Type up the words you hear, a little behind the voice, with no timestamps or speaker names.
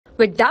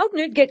With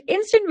Doubtnut, get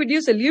instant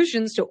video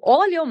solutions to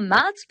all your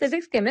maths,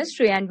 physics,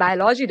 chemistry, and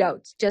biology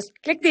doubts. Just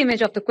click the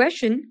image of the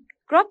question,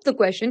 crop the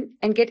question,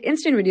 and get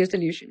instant video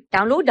solution.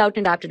 Download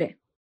Doubtnut app today.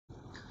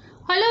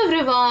 Hello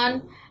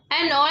everyone.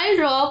 An oil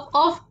drop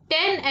of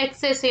 10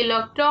 excess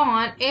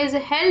electron is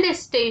held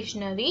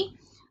stationary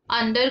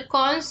under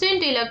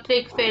constant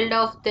electric field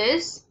of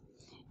this.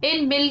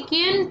 In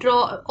Millikan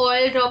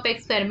oil drop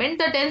experiment,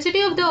 the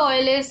density of the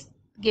oil is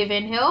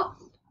given here.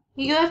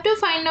 You have to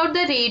find out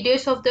the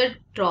radius of the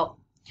drop.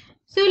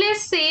 So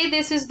let's say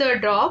this is the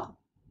drop,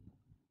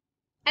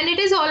 and it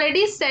is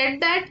already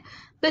said that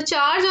the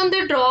charge on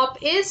the drop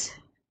is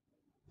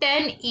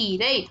 10e,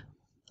 right?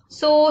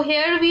 So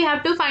here we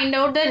have to find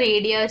out the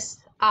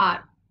radius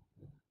r.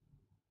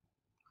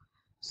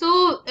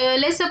 So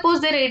let's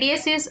suppose the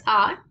radius is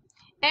r,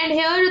 and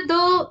here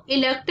the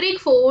electric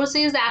force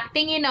is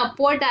acting in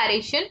upward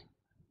direction,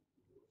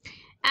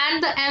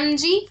 and the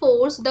mg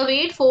force, the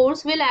weight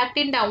force, will act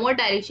in downward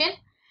direction,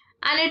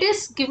 and it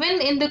is given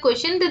in the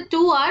question the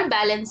two are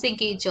balancing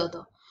each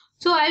other.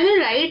 So I will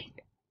write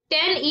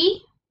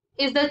 10e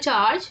is the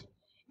charge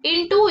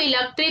into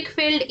electric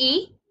field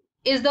E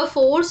is the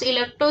force,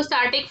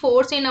 electrostatic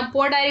force in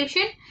upward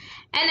direction,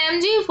 and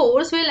mg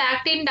force will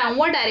act in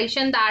downward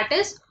direction, that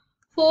is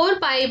 4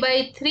 pi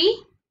by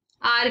 3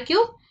 r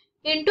cube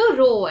into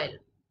rho oil,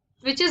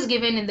 which is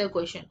given in the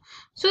question.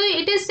 So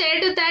it is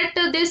said that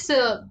this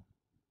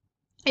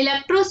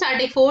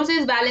electrostatic force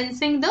is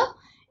balancing the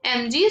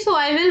mg. So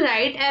I will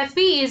write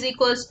Fe is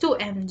equals to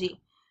mg.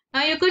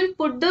 Now you can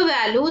put the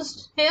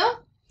values here.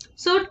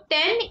 So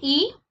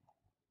 10e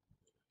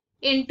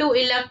into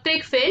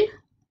electric field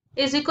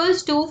is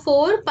equals to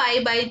 4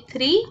 pi by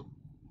 3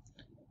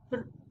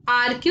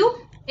 r cube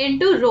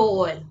into rho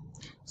oil.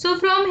 So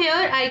from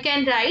here I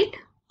can write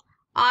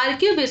r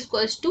cube is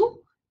equals to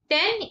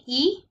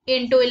 10e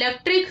into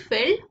electric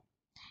field.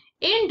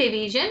 In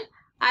division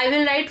I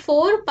will write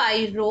 4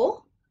 pi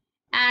rho,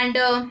 and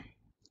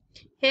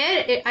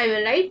here I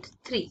will write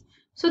 3.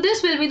 So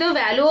this will be the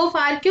value of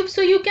r cube.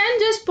 So you can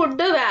just put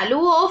the value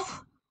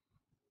of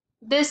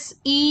this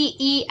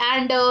e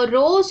and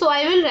rho. So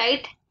I will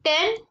write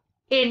 10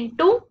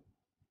 into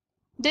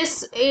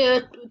this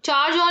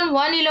charge on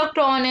one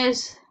electron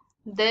is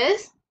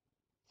this,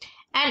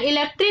 and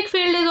electric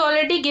field is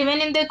already given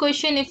in the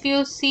question. If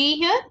you see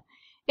here,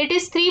 it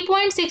is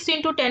 3.6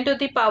 into 10 to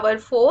the power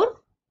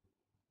 4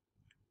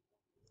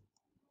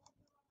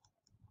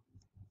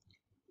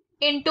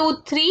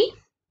 into 3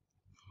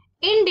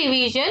 in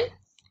division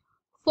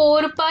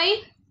 4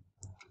 pi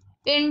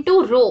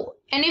into rho.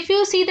 And if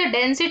you see, the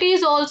density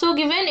is also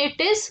given, it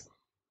is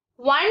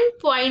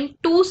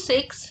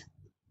 1.26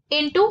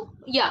 into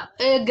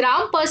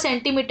gram per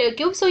centimeter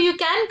cube. So you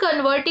can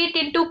convert it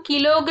into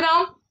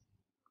kilogram.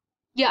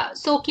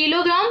 So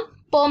kilogram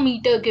per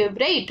meter cube,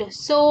 right?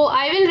 So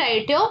I will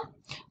write here.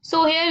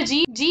 So here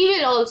g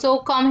will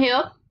also come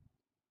here.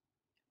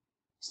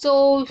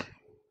 So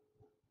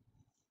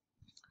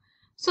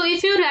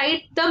if you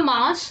write the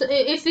mass,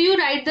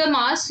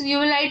 you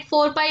will write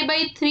 4 pi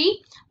by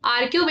 3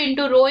 r cube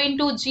into rho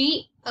into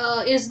g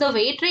is the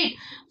weight, right?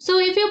 So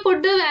if you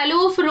put the value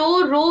of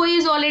rho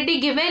is already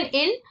given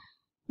in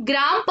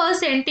gram per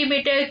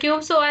centimeter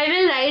cube. So I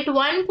will write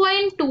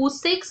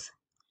 1.26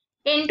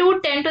 into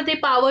 10 to the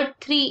power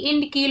 3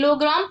 in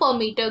kilogram per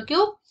meter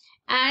cube,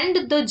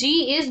 and the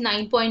g is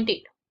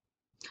 9.8.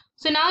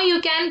 So now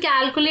you can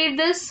calculate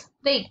this,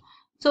 right?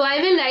 So I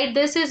will write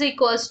this is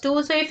equals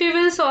to, so if you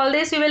will solve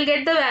this, you will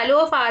get the value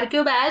of r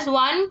cube as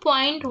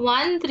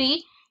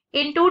 1.13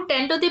 into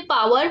 10 to the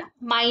power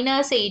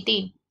minus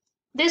 18.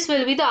 This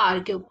will be the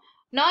r cube.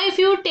 Now if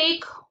you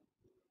take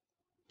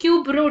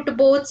cube root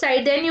both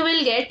sides, then you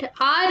will get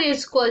r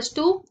is equals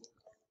to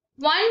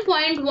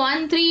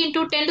 1.13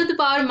 into 10 to the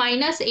power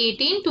minus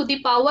 18 to the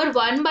power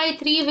 1 by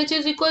 3, which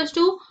is equals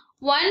to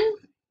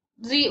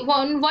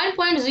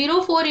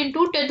 1.04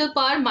 into 10 to the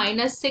power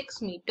minus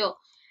 6 meter.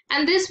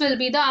 And this will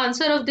be the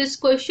answer of this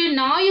question.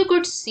 Now you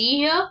could see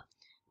here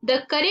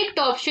the correct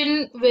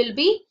option will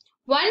be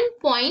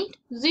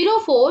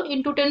 1.04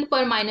 into 10 to the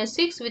power minus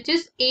 6, which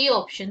is A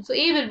option. So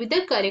A will be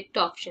the correct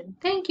option.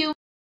 Thank you.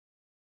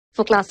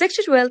 For class 6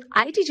 to 12,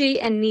 IIT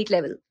JEE and NEET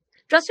level.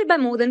 Trusted by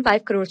more than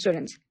 5 crore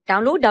students.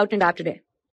 Download Doubtnut app today.